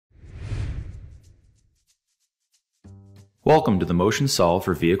Welcome to the MotionSolve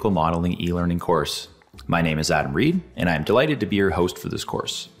for Vehicle Modeling e-learning course. My name is Adam Reed, and I am delighted to be your host for this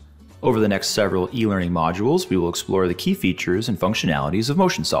course. Over the next several e-learning modules, we will explore the key features and functionalities of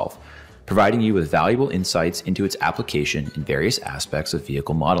MotionSolve, providing you with valuable insights into its application in various aspects of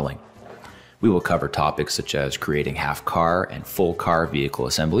vehicle modeling. We will cover topics such as creating half-car and full-car vehicle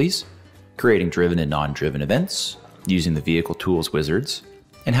assemblies, creating driven and non-driven events, using the vehicle tools wizards,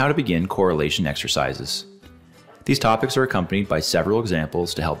 and how to begin correlation exercises. These topics are accompanied by several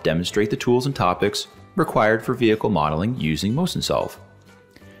examples to help demonstrate the tools and topics required for vehicle modeling using MotionSolve.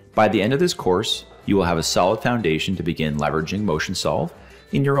 By the end of this course, you will have a solid foundation to begin leveraging MotionSolve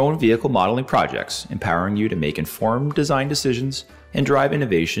in your own vehicle modeling projects, empowering you to make informed design decisions and drive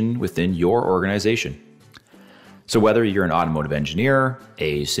innovation within your organization. So whether you're an automotive engineer,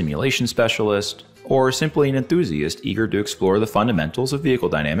 a simulation specialist, or simply an enthusiast eager to explore the fundamentals of vehicle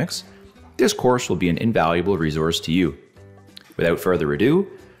dynamics, this course will be an invaluable resource to you. Without further ado,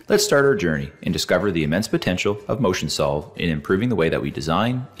 let's start our journey and discover the immense potential of MotionSolve in improving the way that we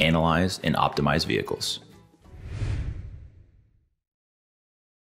design, analyze, and optimize vehicles.